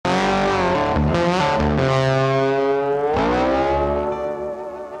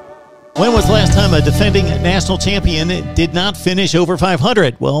When was the last time a defending national champion did not finish over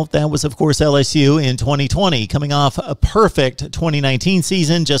 500? Well, that was, of course, LSU in 2020, coming off a perfect 2019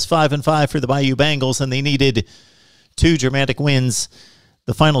 season, just 5-5 for the Bayou Bengals, and they needed two dramatic wins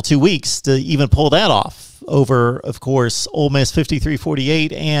the final 2 weeks to even pull that off over, of course, Ole Miss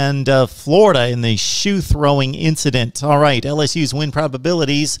 53-48 and Florida in the shoe-throwing incident. All right, LSU's win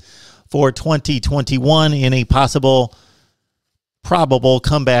probabilities for 2021 in a probable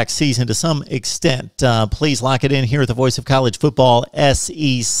comeback season to some extent. Please lock it in here at the Voice of College Football,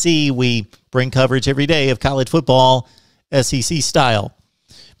 SEC. We bring coverage every day of college football, SEC style.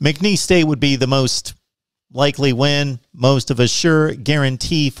 McNeese State would be the most likely win, most of a sure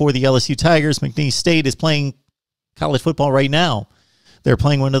guarantee for the LSU Tigers. McNeese State is playing college football right now. They're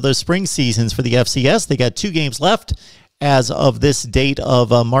playing one of those spring seasons for the FCS. They got 2 games left as of this date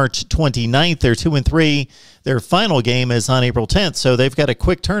of March 29th. They're 2-3. Their final game is on April 10th, so they've got a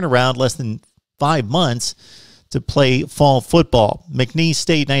quick turnaround, less than 5 months, to play fall football. McNeese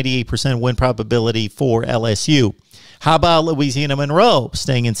State, 98% win probability for LSU. How about Louisiana Monroe?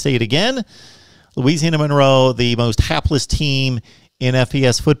 Staying in state again. Louisiana Monroe, the most hapless team in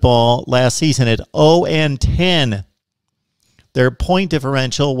FBS football last season at 0-10. Their point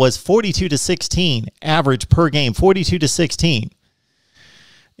differential was 42-16, average per game, 42-16.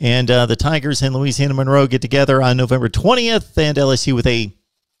 And the Tigers and Louisiana Monroe get together on November 20th, and LSU with a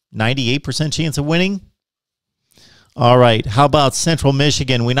 98% chance of winning. All right, how about Central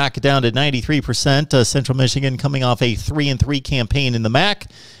Michigan? We knock it down to 93%. Central Michigan coming off a 3-3 campaign in the MAC.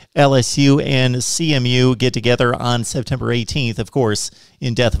 LSU and CMU get together on September 18th, of course,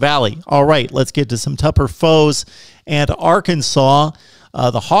 in Death Valley. All right, let's get to some tougher foes. And Arkansas,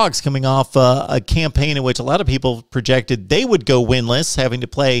 the Hogs coming off a campaign in which a lot of people projected they would go winless, having to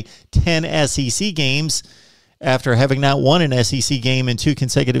play 10 SEC games after having not won an SEC game in 2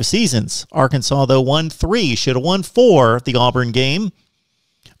 consecutive seasons. Arkansas, though, won 3, should have won 4, the Auburn game.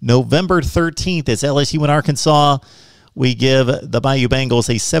 November 13th is LSU and Arkansas. We give the Bayou Bengals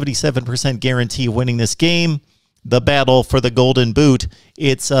a 77% guarantee of winning this game. The battle for the Golden Boot.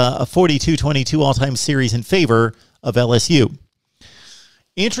 It's a 42-22 all-time series in favor of LSU.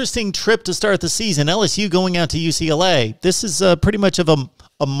 Interesting trip to start the season. LSU going out to UCLA. This is pretty much of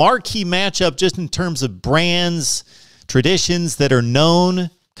a marquee matchup just in terms of brands, traditions that are known,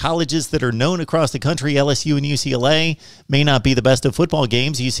 colleges that are known across the country. LSU and UCLA may not be the best of football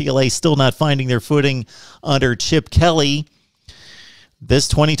games. UCLA still not finding their footing under Chip Kelly. This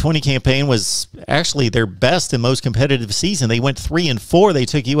 2020 campaign was actually their best and most competitive season. They went 3-4. They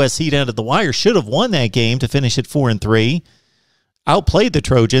took USC down to the wire. Should have won that game to finish at 4-3. Outplayed the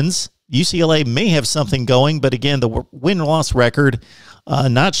Trojans. UCLA may have something going, but again, the win-loss record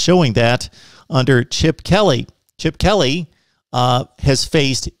not showing that under Chip Kelly. Chip Kelly has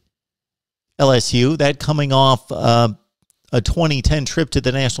faced LSU, that coming off a 2010 trip to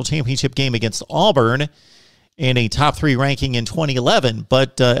the national championship game against Auburn in a top 3 ranking in 2011.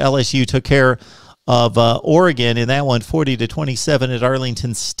 But LSU took care of Oregon in that one, 40-27 at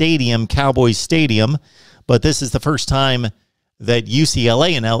Arlington Stadium, Cowboys Stadium. But this is the first time that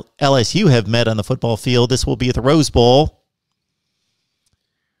UCLA and LSU have met on the football field. This will be at the Rose Bowl.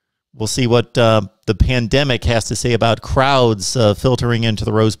 We'll see what the pandemic has to say about crowds filtering into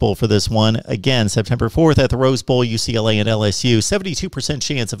the Rose Bowl for this one. Again, September 4th at the Rose Bowl, UCLA and LSU. 72%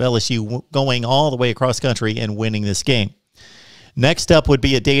 chance of LSU going all the way across country and winning this game. Next up would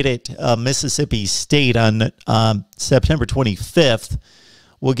be a date at Mississippi State on September 25th.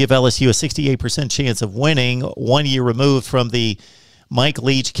 We'll give LSU a 68% chance of winning, 1 year removed from the Mike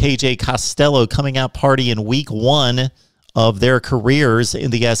Leach, KJ Costello coming out party in week 1 of their careers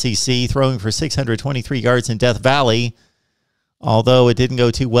in the SEC, throwing for 623 yards in Death Valley. Although it didn't go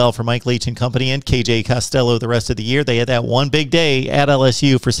too well for Mike Leach and company and KJ Costello the rest of the year. They had that one big day at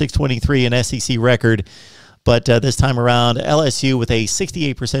LSU for 623, an SEC record. But this time around, LSU with a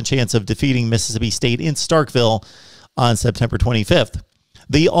 68% chance of defeating Mississippi State in Starkville on September 25th.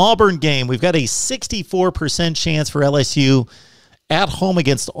 The Auburn game, we've got a 64% chance for LSU at home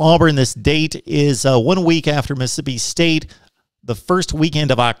against Auburn. This date is 1 week after Mississippi State, the first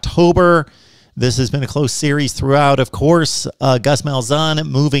weekend of October. This has been a close series throughout. Of course, Gus Malzahn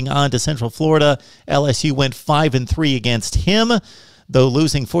moving on to Central Florida. LSU went 5-3 against him, though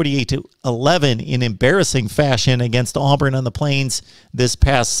losing 48-11 in embarrassing fashion against Auburn on the Plains this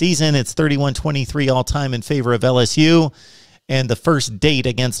past season. It's 31-23 all-time in favor of LSU. And the first date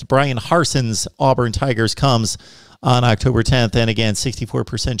against Brian Harson's Auburn Tigers comes on October 10th. And again,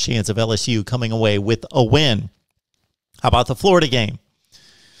 64% chance of LSU coming away with a win. How about the Florida game?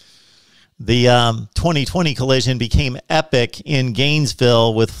 The 2020 collision became epic in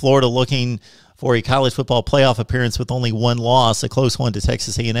Gainesville, with Florida looking for a college football playoff appearance with only one loss, a close one to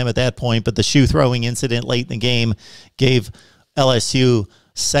Texas A&M at that point. But the shoe-throwing incident late in the game gave LSU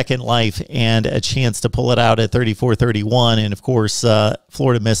second life and a chance to pull it out at 34-31. And, of course,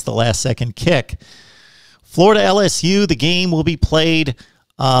 Florida missed the last-second kick. Florida-LSU, the game will be played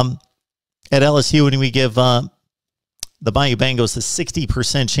at LSU, and we give the Bayou Bengals a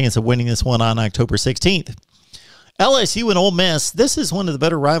 60% chance of winning this one on October 16th. LSU and Ole Miss, this is one of the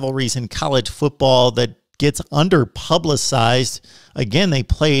better rivalries in college football that gets under-publicized. Again, they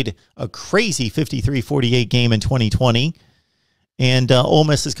played a crazy 53-48 game in 2020, and Ole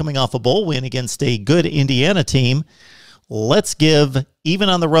Miss is coming off a bowl win against a good Indiana team. Let's give, even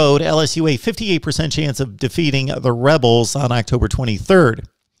on the road, LSU a 58% chance of defeating the Rebels on October 23rd.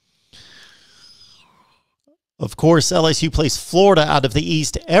 Of course, LSU plays Florida out of the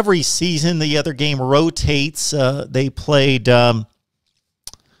East every season. The other game rotates. They've got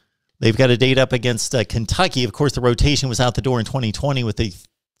a date up against Kentucky. Of course, the rotation was out the door in 2020 with the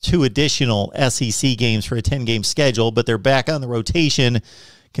 2 additional SEC games for a 10-game schedule, but they're back on the rotation.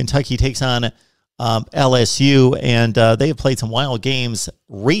 Kentucky takes on LSU, and they have played some wild games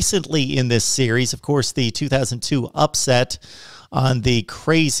recently in this series. Of course, the 2002 upset on the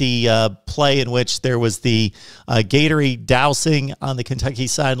crazy play in which there was the Gatorade dousing on the Kentucky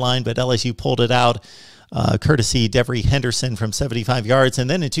sideline, but LSU pulled it out, courtesy Devery Henderson from 75 yards. And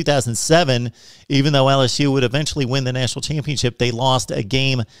then in 2007, even though LSU would eventually win the national championship, they lost a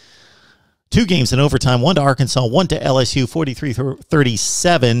game, 2 games in overtime, one to Arkansas, one to LSU,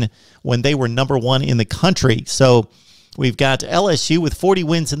 43-37, when they were number 1 in the country. So we've got LSU with 40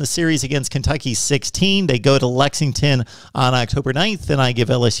 wins in the series against Kentucky 16. They go to Lexington on October 9th, and I give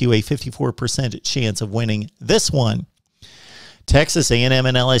LSU a 54% chance of winning this one. Texas A&M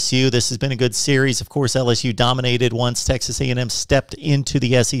and LSU, this has been a good series. Of course, LSU dominated once Texas A&M stepped into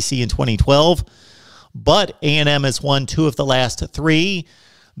the SEC in 2012, but A&M has won 2 of the last 3,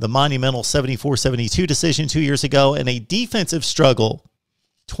 the monumental 74-72 decision 2 years ago, and a defensive struggle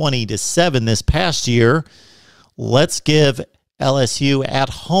 20-7 this past year. Let's give LSU at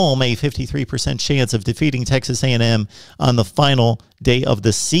home a 53% chance of defeating Texas A&M on the final day of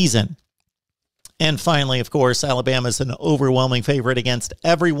the season. And finally, of course, Alabama is an overwhelming favorite against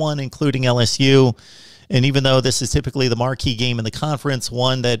everyone, including LSU. And even though this is typically the marquee game in the conference,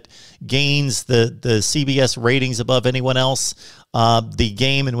 one that gains the CBS ratings above anyone else, the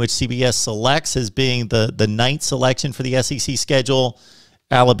game in which CBS selects as being the 9th selection for the SEC schedule,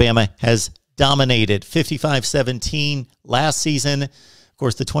 Alabama has dominated 55-17 last season. Of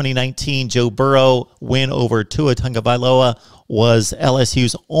course, the 2019 Joe Burrow win over Tua Tagovailoa was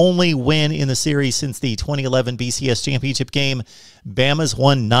LSU's only win in the series since the 2011 BCS championship game. Bama's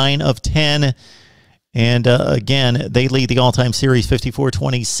won 9 of 10. And again, they lead the all-time series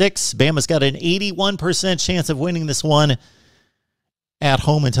 54-26. Bama's got an 81% chance of winning this one at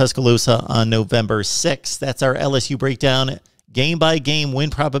home in Tuscaloosa on November 6th. That's our LSU breakdown. Game-by-game win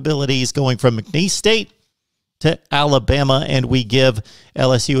probabilities going from McNeese State to Alabama, and we give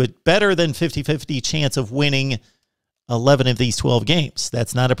LSU a better than 50-50 chance of winning 11 of these 12 games.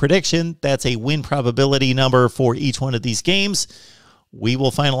 That's not a prediction. That's a win probability number for each one of these games. We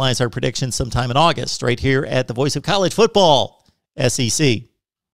will finalize our predictions sometime in August right here at the Voice of College Football, SEC.